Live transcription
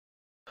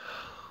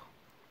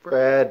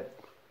Fred,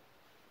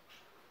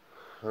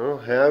 I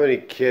don't have any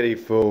kitty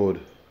food.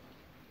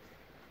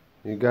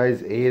 You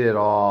guys ate it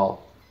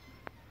all.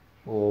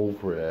 Oh,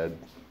 Fred.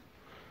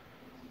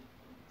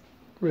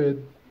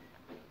 Fred.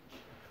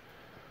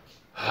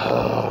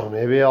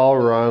 Maybe I'll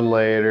run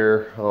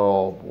later.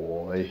 Oh,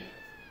 boy.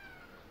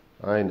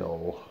 I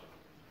know.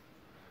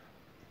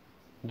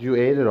 You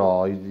ate it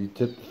all. You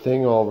tipped the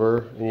thing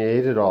over and you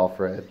ate it all,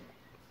 Fred.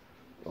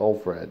 Oh,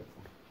 Fred.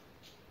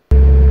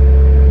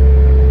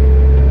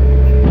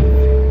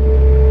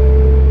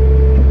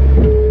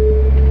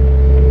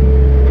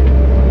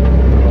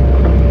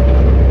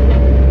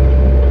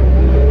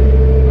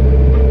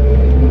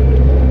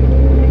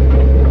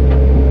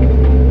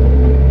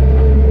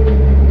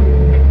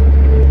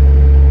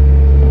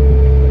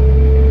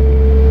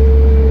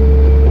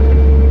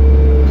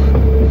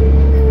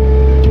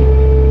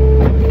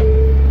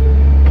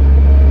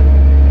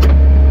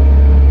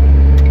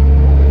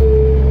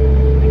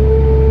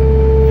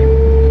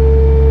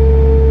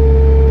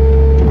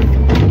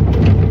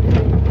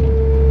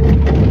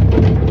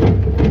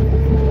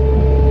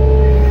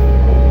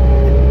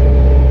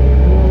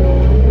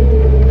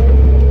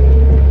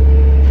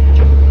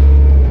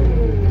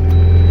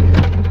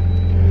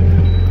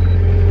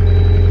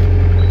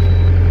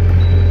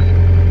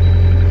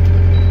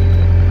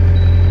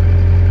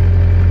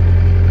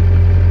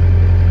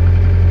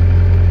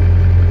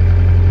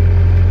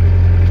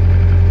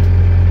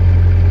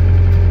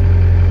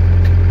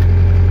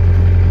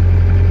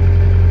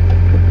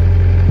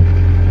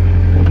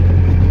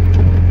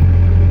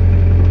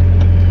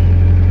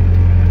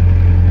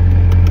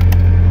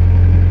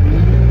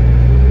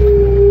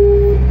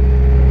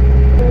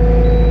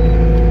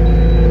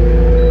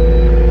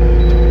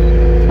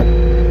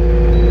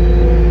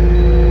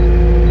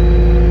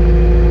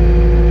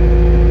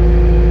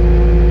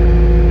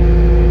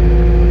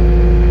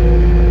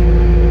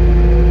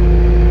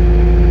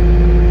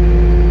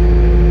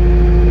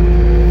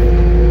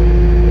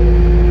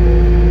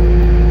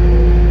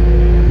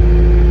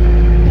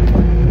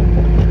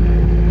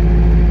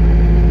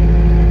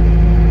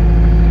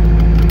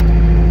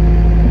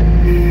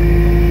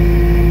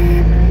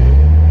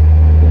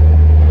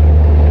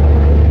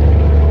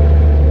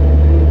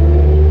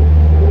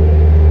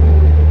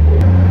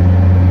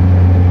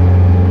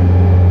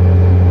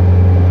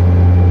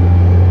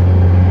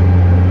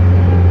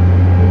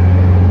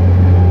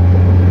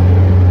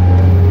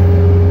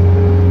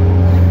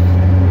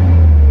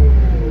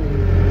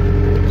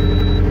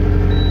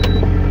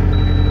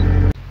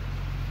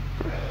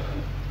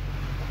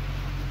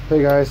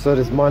 Hey guys, so it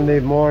is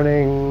Monday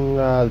morning,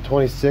 the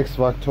 26th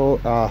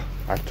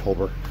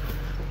of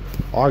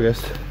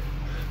August.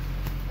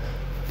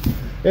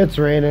 It's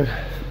raining.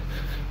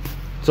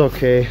 It's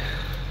okay.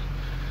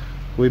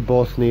 We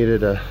both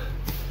needed a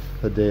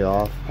day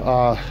off.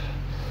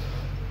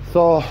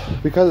 So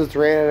because it's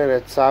raining and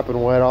it's sopping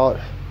wet out,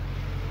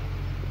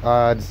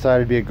 I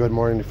decided it'd be a good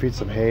morning to feed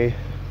some hay.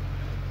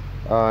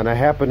 And I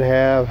happen to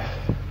have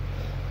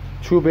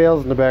 2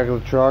 bales in the back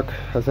of the truck.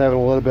 I was having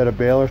a little bit of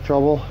baler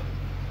trouble.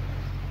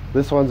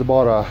 This one's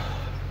about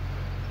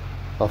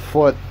a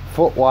foot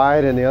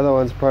wide, and the other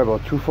one's probably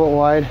about 2 foot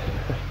wide.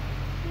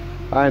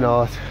 I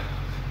know, it's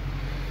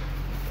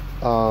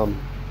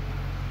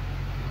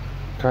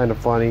kind of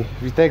funny.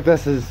 If you think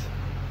this is,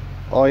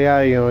 oh yeah,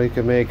 you know, you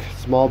can make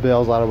small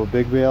bales out of a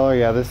big baler.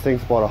 Yeah, this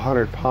thing's about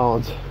 100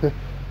 pounds.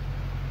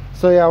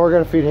 So yeah, we're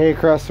gonna feed hay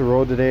across the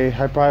road today.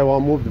 I probably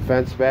won't move the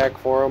fence back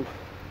for them,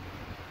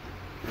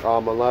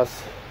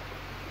 unless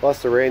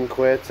the rain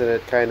quits and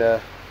it kind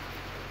of,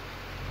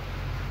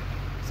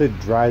 it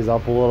dries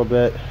up a little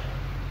bit.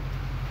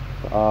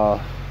 But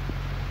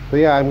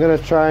yeah, I'm gonna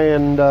try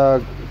and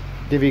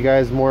give you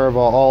guys more of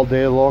an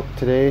all-day look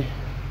today.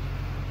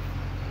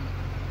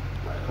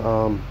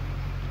 So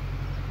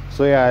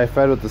yeah, I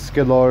fed with the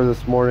skid loader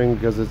this morning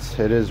because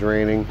it is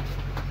raining,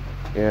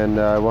 and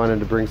I wanted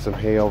to bring some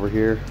hay over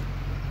here.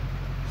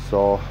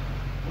 So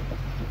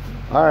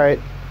all right,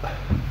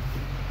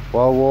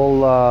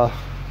 well,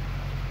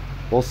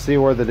 we'll see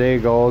where the day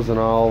goes, and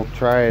I'll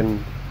try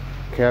and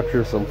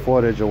capture some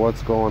footage of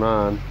what's going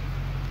on.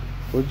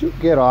 Would you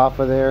get off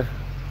of there?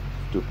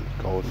 Stupid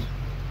goats.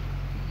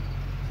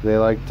 They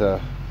like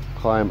to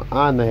climb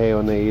on the hay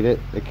when they eat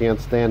it. They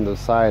can't stand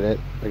beside it.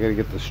 I gotta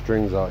get the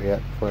strings out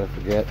yet before I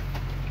forget.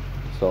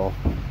 So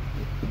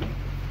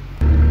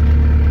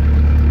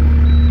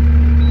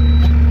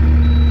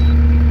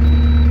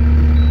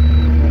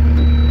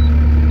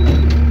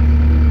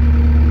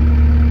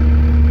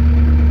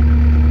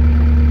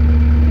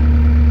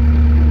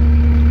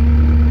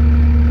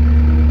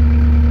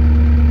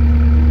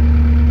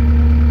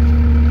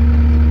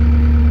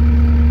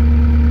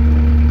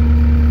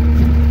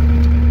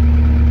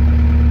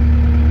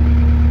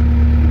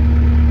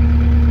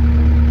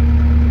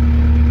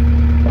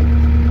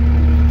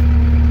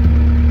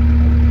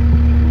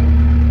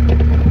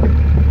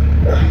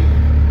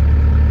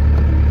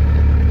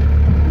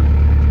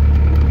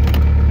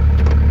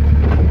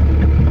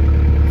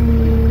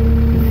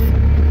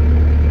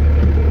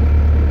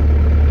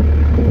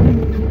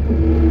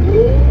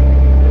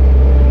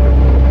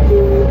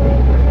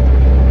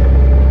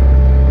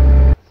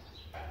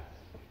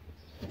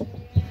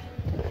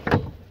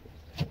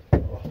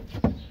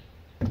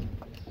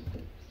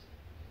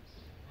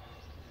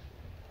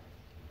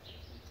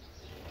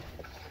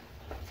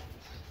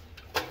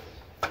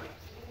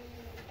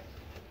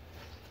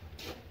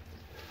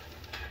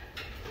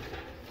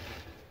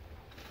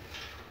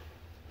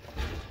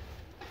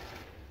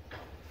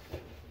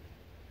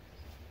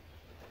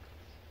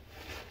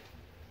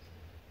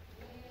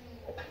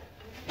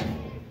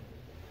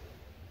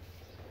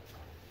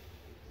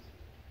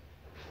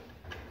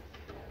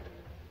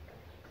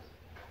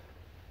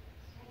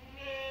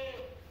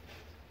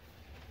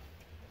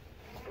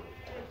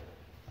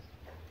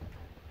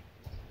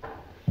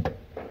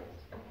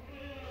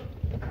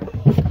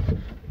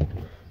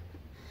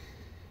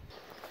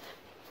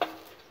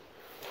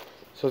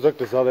So I took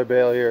this other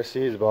bale here. See,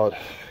 he's probably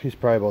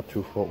about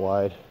 2 foot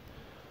wide.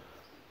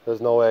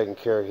 There's no way I can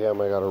carry him.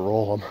 I gotta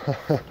roll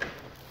him.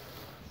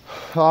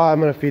 Oh, I'm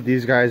gonna feed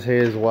these guys hay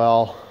as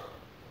well.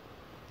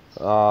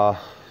 I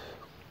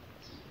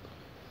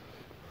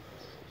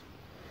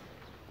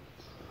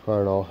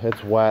don't know.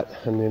 It's wet,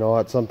 and you know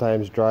what?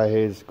 Sometimes dry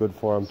hay is good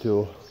for them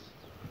too.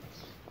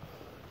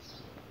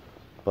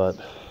 But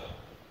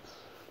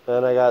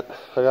then I got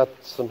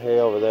some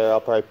hay over there.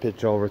 I'll probably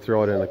pitch over,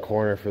 throw it in the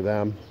corner for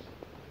them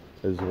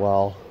as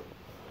well.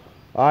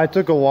 I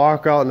took a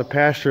walk out in the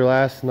pasture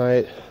last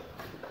night.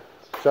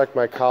 Checked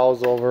my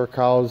cows,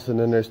 and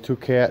then there's two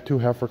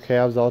heifer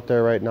calves out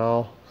there right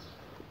now.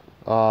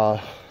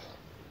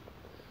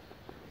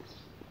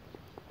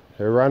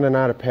 They're running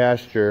out of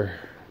pasture.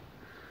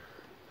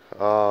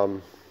 I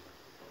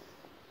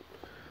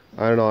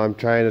don't know. I'm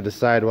trying to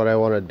decide what I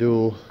want to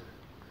do.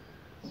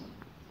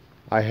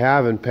 I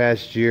have in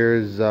past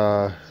years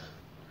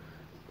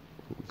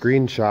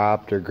green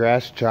chopped or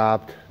grass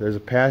chopped. There's a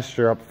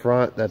pasture up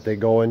front that they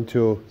go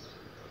into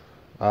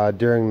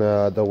during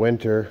the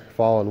winter,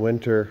 fall and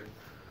winter.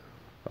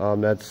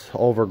 That's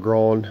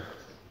overgrown,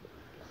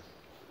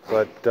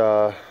 but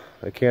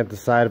I can't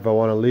decide if I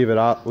want to leave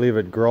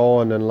it grow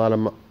and then let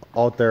them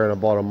out there in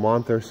about a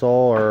month or so,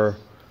 or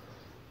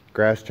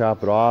grass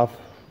chop it off.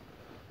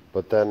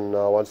 But then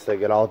once they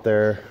get out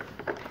there,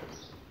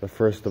 the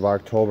 1st of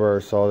October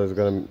or so,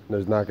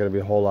 there's not gonna be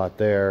a whole lot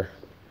there.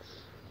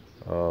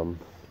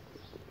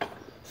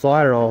 So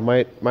I don't know,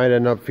 might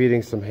end up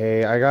feeding some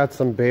hay. I got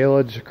some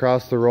baleage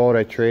across the road.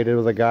 I traded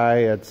with a guy.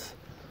 It's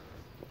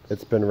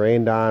been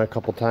rained on a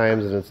couple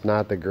times and it's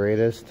not the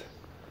greatest.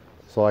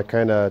 So I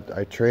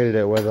traded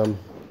it with him.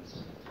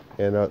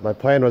 And my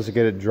plan was to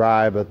get it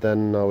dry, but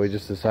then we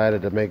just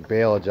decided to make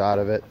baleage out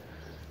of it.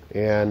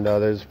 And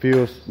there's a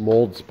few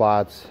mold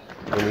spots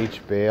in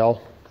each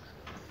bale.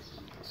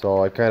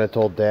 So I kind of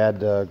told Dad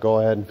to go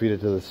ahead and feed it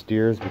to the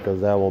steers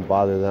because that won't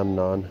bother them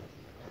none.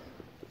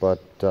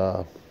 But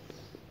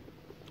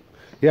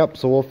yep,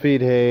 so we'll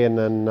feed hay and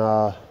then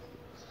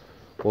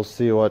we'll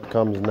see what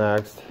comes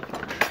next.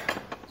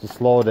 It's a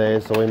slow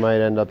day, so we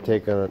might end up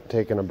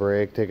taking a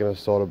break, taking a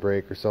soda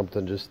break or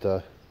something, just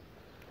to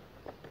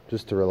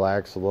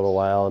relax a little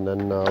while. And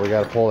then we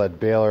got to pull that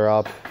baler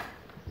up,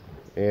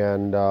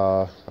 and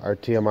our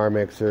TMR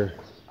mixer,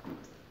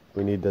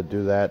 we need to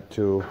do that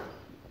too.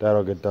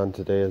 That'll get done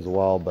today as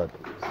well, but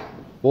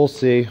we'll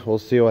see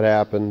what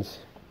happens.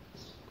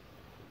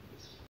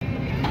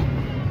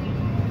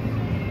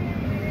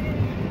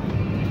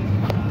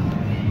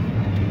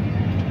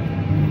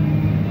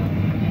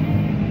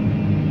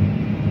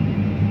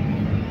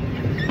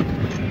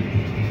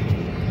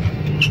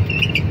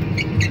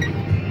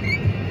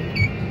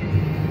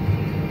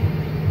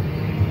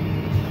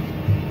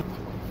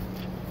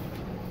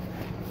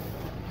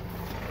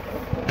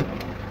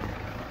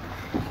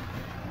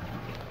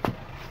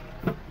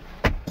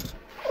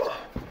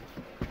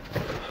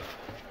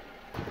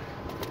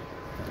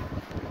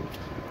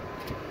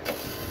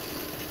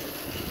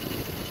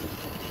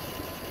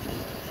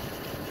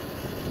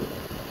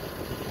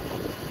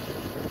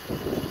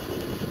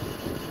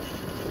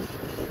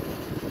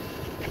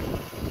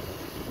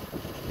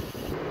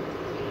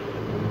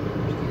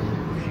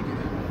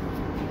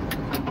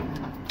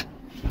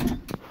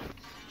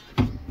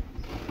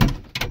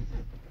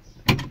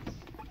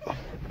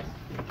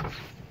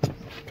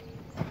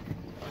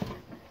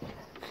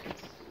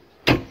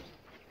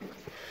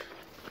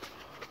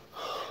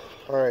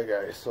 Alright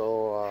guys,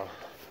 so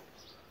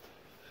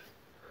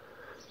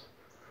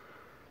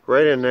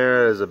right in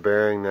there is a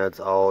bearing that's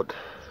out.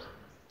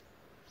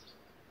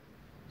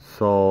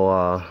 So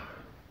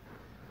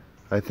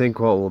I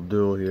think what we'll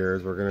do here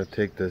is we're going to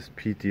take this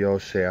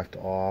PTO shaft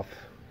off,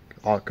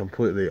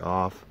 completely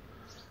off.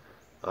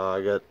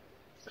 I got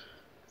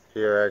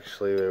here,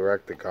 actually we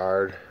wrecked the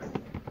guard.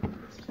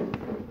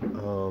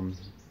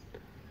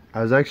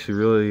 I was actually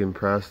really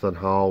impressed on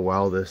how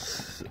well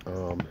this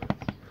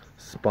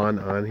spun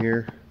on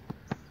here.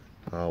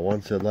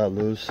 Once it let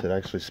loose, it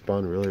actually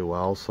spun really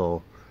well,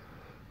 so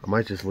I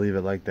might just leave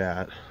it like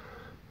that.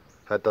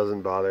 That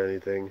doesn't bother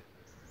anything.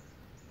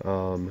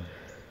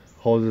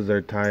 Hoses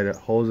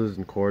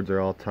and cords are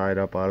all tied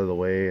up out of the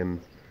way, and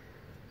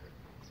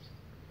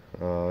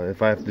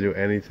if I have to do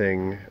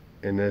anything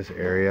in this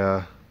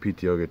area,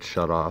 PTO gets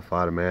shut off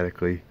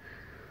automatically.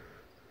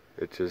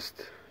 It's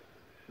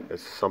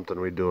something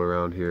we do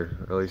around here,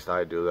 or at least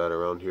I do that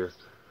around here.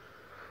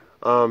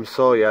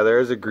 So yeah, there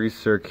is a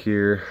grease zerk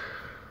here.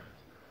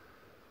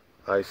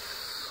 I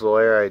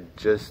swear I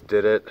just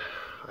did it.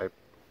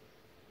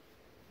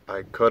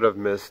 I could have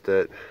missed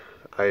it.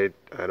 I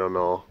don't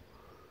know.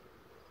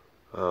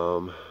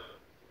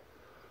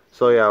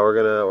 So yeah,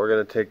 we're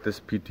gonna take this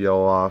PTO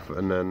off,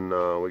 and then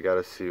we got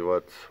to see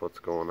what's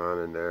going on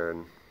in there,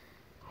 and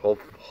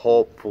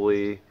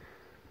hopefully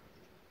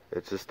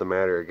it's just a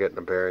matter of getting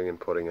a bearing and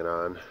putting it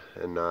on,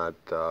 and not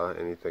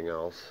anything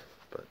else.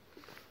 But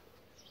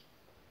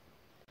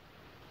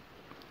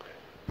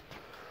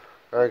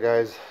alright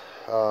guys,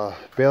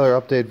 baler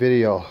update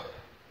video.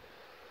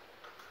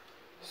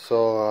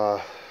 So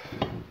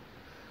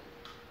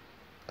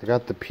I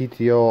got the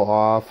PTO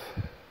off.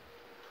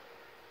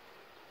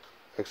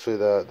 Actually,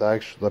 the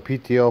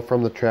PTO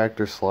from the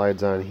tractor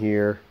slides on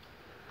here,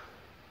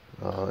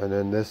 and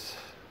then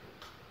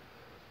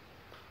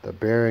the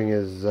bearing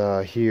is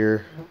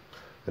here,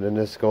 and then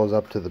this goes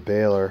up to the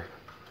baler.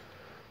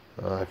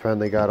 I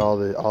finally got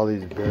all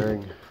these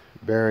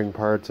bearing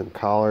parts and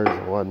collars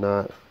and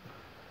whatnot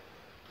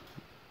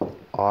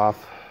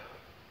off.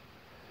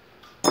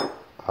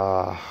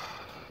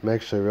 I'm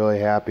actually really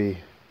happy.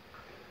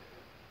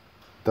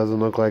 Doesn't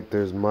look like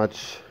there's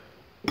much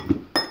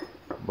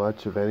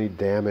of any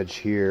damage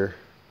here,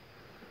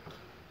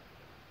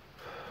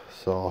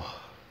 so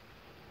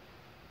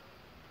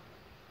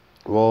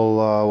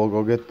we'll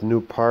go get the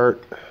new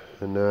part,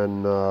 and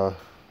then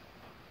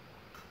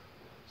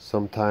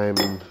sometime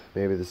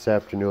maybe this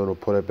afternoon we'll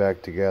put it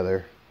back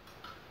together.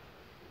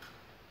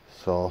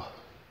 So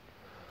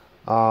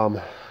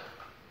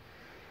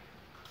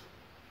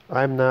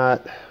I'm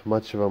not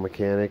much of a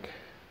mechanic,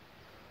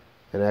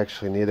 and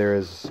actually neither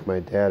is my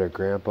dad or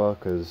grandpa,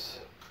 because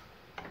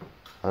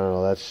I don't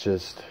know, that's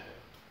just,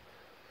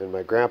 when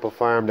my grandpa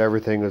farmed,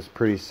 everything was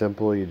pretty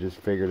simple. You just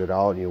figured it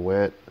out and you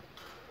went.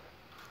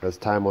 As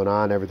time went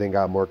on, everything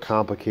got more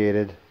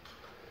complicated,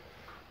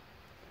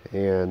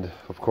 and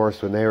of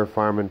course when they were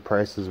farming,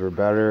 prices were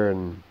better,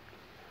 and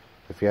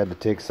if you had to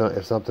take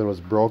if something was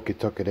broke, you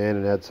took it in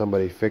and had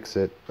somebody fix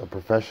it, a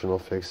professional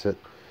fix it.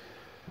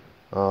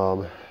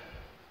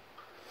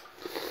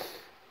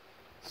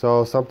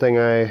 So something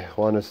I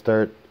want to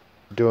start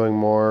doing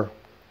more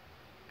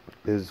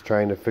is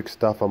trying to fix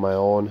stuff on my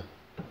own,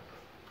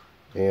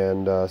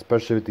 and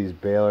especially with these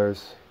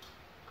balers,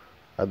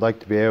 I'd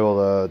like to be able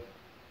to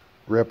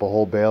rip a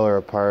whole baler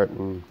apart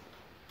and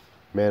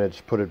manage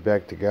to put it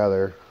back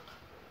together.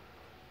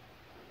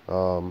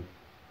 But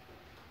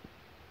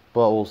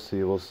we'll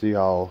see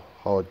how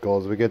it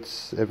goes.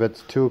 If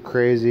it's too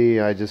crazy,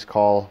 I just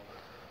call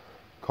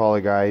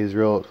a guy. He's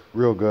real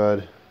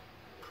good.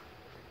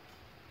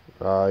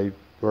 He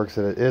works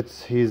at it.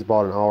 He's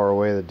about an hour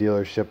away, the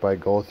dealership I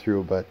go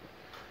through, but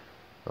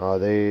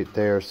they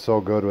are so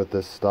good with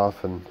this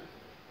stuff and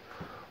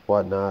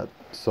whatnot.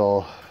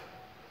 So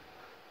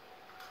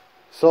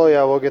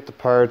yeah, we'll get the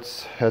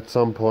parts at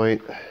some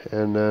point,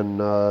 and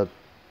then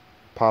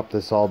pop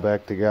this all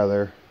back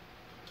together,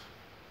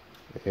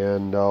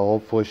 and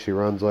hopefully she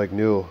runs like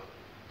new.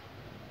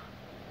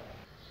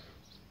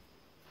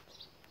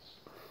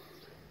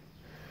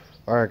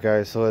 Alright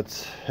guys, so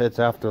it's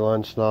after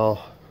lunch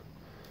now.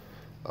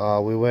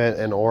 We went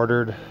and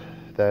ordered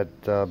that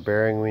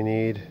bearing we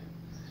need,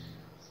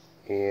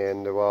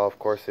 and well, of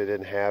course they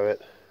didn't have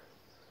it,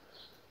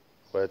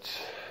 which,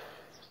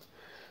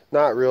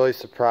 not really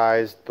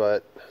surprised,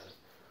 but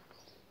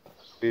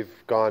we've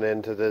gone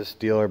into this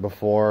dealer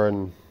before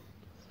and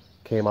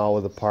came out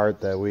with a part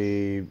that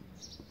we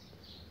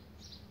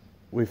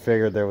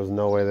figured there was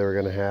no way they were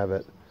going to have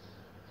it.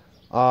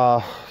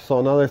 So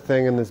another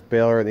thing in this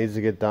baler that needs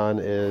to get done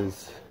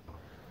is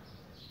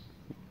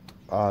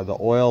the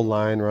oil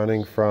line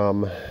running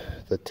from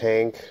the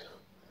tank,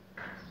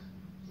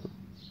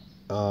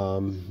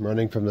 all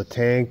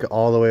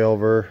the way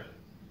over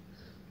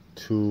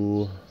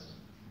to,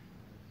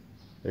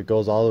 it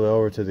goes all the way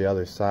over to the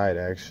other side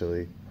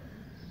actually,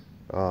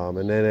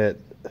 and then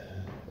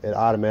it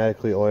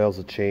automatically oils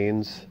the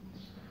chains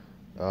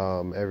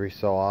every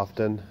so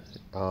often.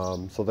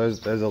 So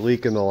there's a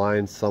leak in the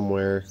line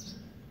somewhere,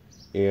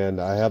 and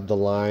I have the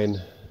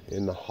line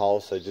in the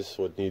house. I just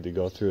would need to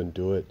go through and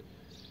do it.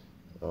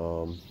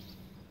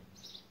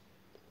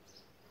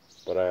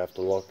 But I have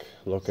to look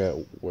at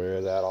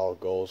where that all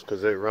goes,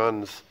 because it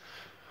runs,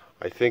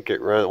 I think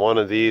one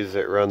of these,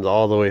 it runs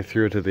all the way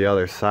through to the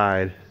other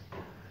side,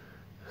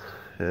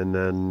 and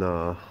then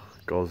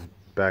goes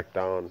back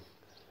down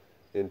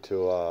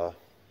into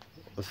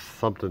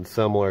something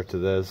similar to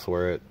this,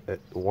 where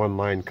one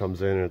line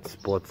comes in and it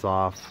splits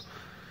off.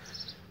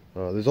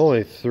 There's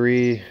only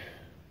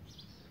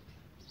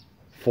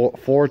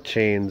four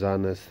chains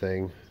on this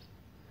thing,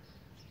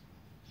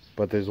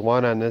 but there's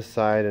one on this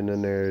side, and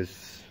then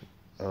there's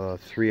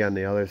 3 on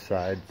the other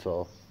side,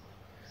 so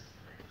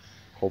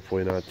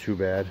hopefully not too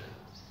bad.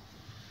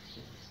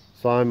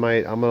 So I'm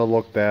gonna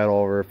look that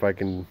over, if I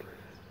can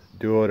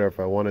do it, or if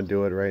I want to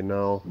do it right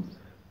now.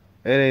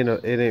 It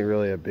ain't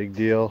really a big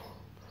deal.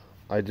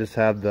 I just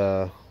have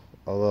a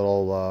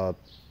little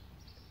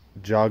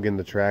jug in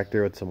the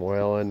tractor with some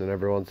oil in, and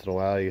every once in a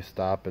while you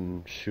stop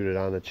and shoot it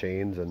on the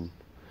chains, and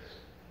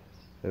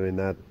I mean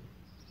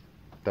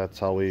that's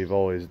how we've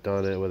always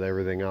done it with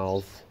everything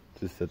else,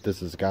 just that this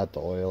has got the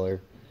oiler.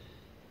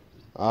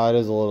 It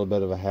is a little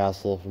bit of a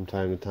hassle from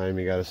time to time.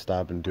 You got to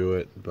stop and do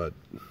it, but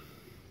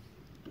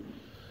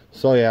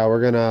so yeah,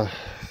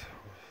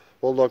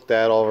 we'll look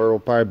that over. We'll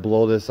probably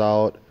blow this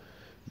out,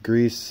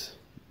 grease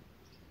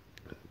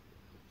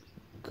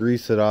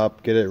it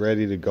up, get it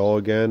ready to go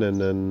again, and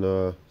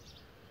then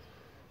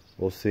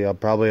we'll see. I'll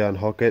probably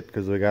unhook it,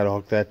 because we got to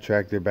hook that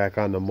tractor back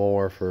on the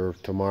mower for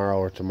tomorrow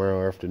or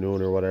tomorrow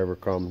afternoon or whatever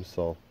comes.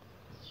 So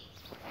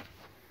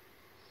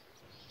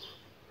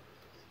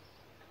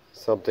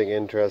Something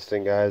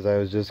interesting, guys. I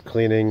was just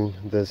cleaning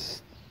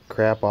this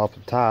crap off the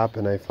top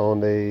and I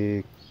found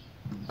a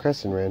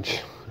crescent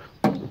wrench.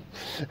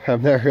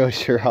 I'm not really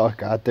sure how it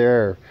got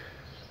there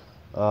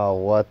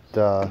or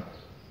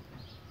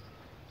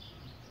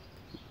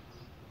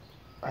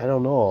I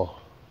don't know.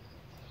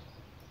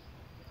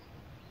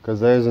 Because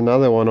there's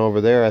another one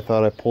over there. I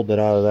thought I pulled it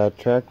out of that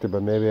tractor,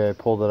 but maybe I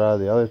pulled it out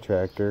of the other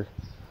tractor.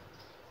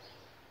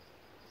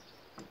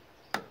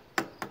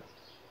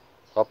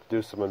 I'll have to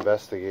do some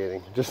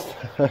investigating. Just,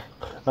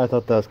 I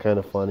thought that was kind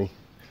of funny.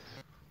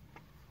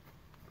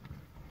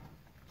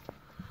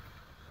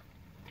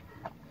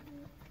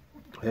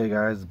 Hey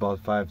guys, it's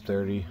about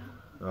 5:30.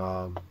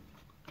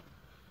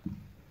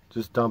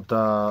 Just dumped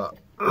a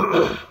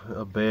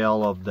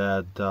bale of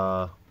that,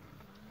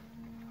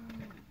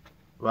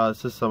 well,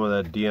 this is some of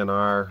that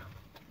DNR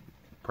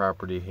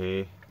property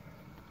hay.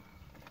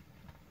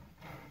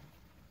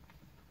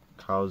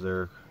 Cows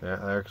are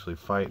actually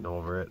fighting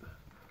over it.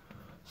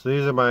 So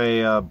these are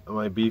my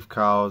my beef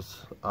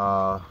cows.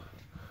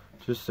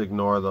 Just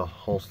ignore the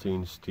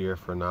Holstein steer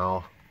for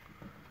now.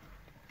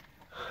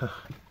 This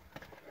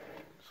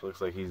looks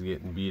like he's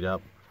getting beat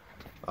up.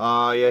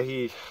 Yeah,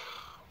 he's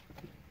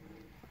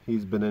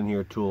been in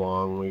here too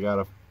long. We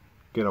gotta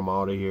get him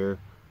out of here.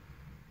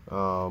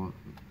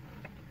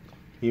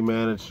 He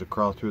managed to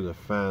crawl through the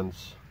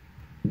fence.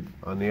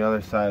 On the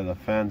other side of the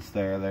fence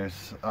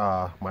there's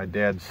my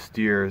dad's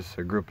steers,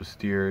 a group of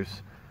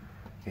steers.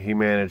 He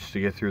managed to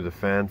get through the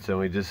fence and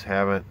we just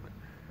haven't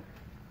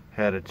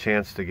had a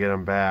chance to get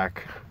him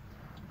back.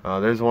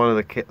 There's one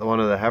of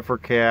the heifer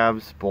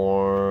calves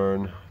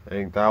born. I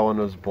think that one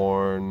was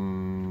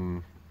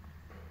born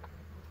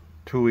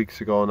 2 weeks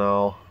ago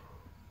now.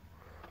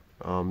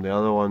 The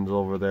other one's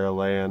over there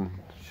laying.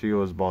 She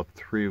was about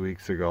 3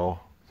 weeks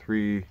ago.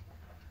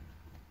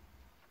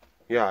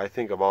 Yeah, I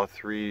think about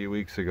 3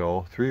 weeks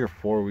ago. 3 or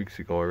 4 weeks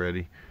ago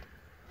already.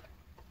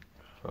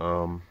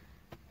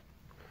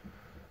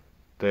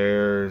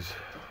 There's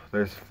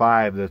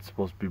 5 that's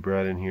supposed to be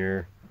bred in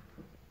here.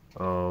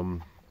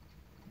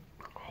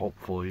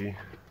 Hopefully.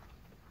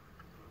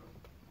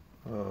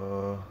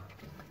 I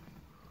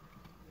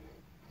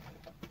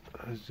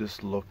was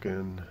just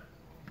looking.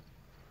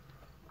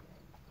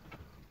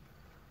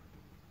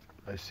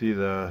 I see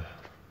that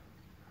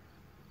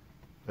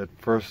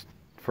first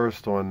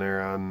one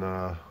there on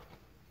the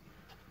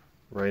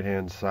right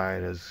hand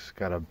side has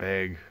got a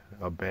bag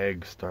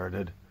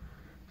started,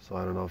 so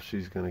I don't know if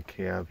she's gonna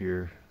calve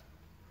here.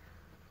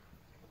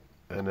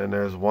 And then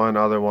there's one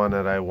other one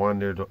that I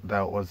wondered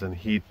that was in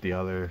heat the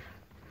other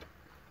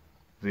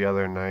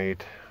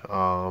night.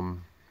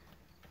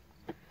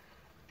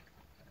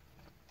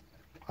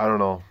 I don't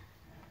know.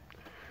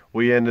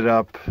 We ended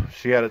up,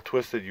 she had a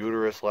twisted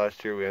uterus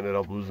last year. We ended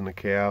up losing the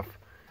calf,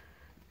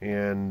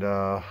 and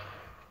the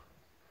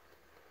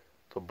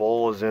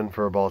bull was in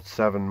for about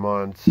 7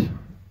 months.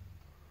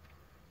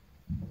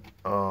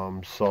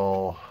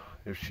 So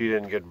if she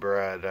didn't get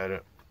bred, I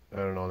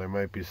don't know, there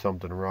might be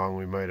something wrong.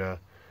 We might have,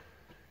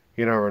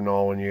 you never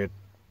know when you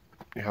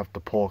have to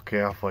pull a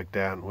calf like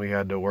that, and we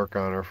had to work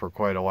on her for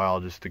quite a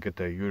while just to get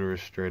that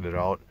uterus straightened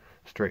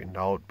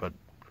out. But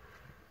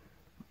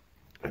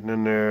and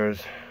then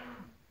there's,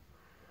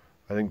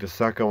 I think the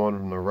second one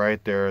from the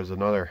right there is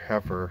another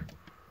heifer.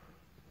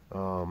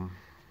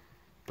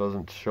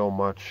 Doesn't show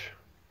much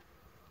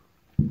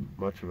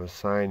of a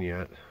sign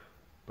yet,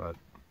 but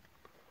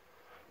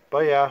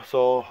yeah,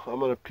 so I'm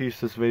gonna piece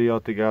this video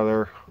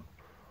together.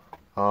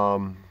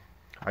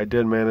 I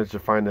did manage to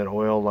find that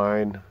oil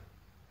line.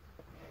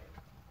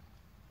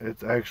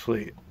 It's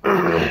actually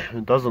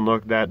it doesn't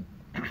look that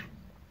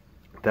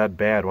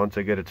bad once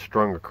I get it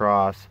strung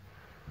across.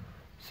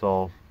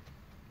 So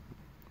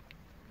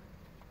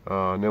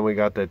and then we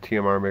got that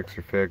TMR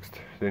mixer fixed.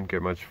 Didn't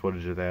get much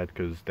footage of that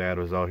because Dad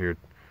was out here,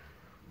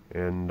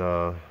 and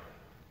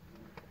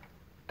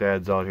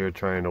Dad's out here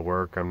trying to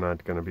work. I'm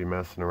not going to be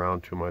messing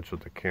around too much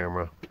with the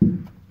camera.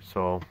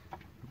 So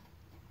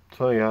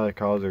yeah, the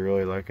cows are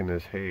really liking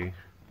this hay.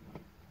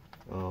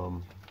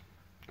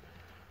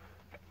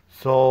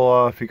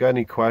 So if you got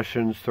any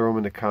questions, throw them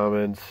in the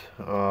comments.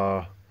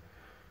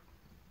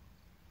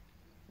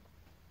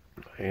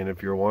 And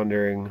if you're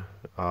wondering,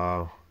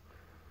 as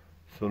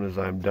soon as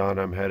I'm done,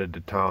 I'm headed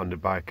to town to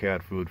buy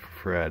cat food for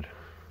Fred.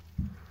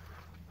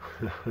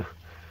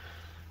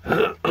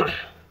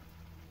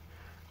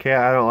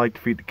 I don't like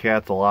to feed the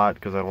cats a lot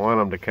because I want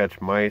them to catch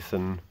mice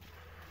and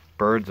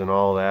birds and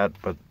all that,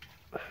 but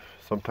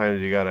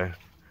sometimes you gotta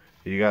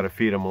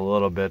feed them a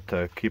little bit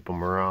to keep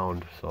them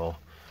around. So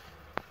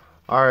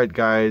alright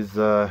guys,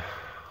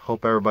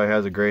 hope everybody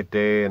has a great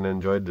day and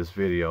enjoyed this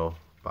video.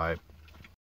 Bye.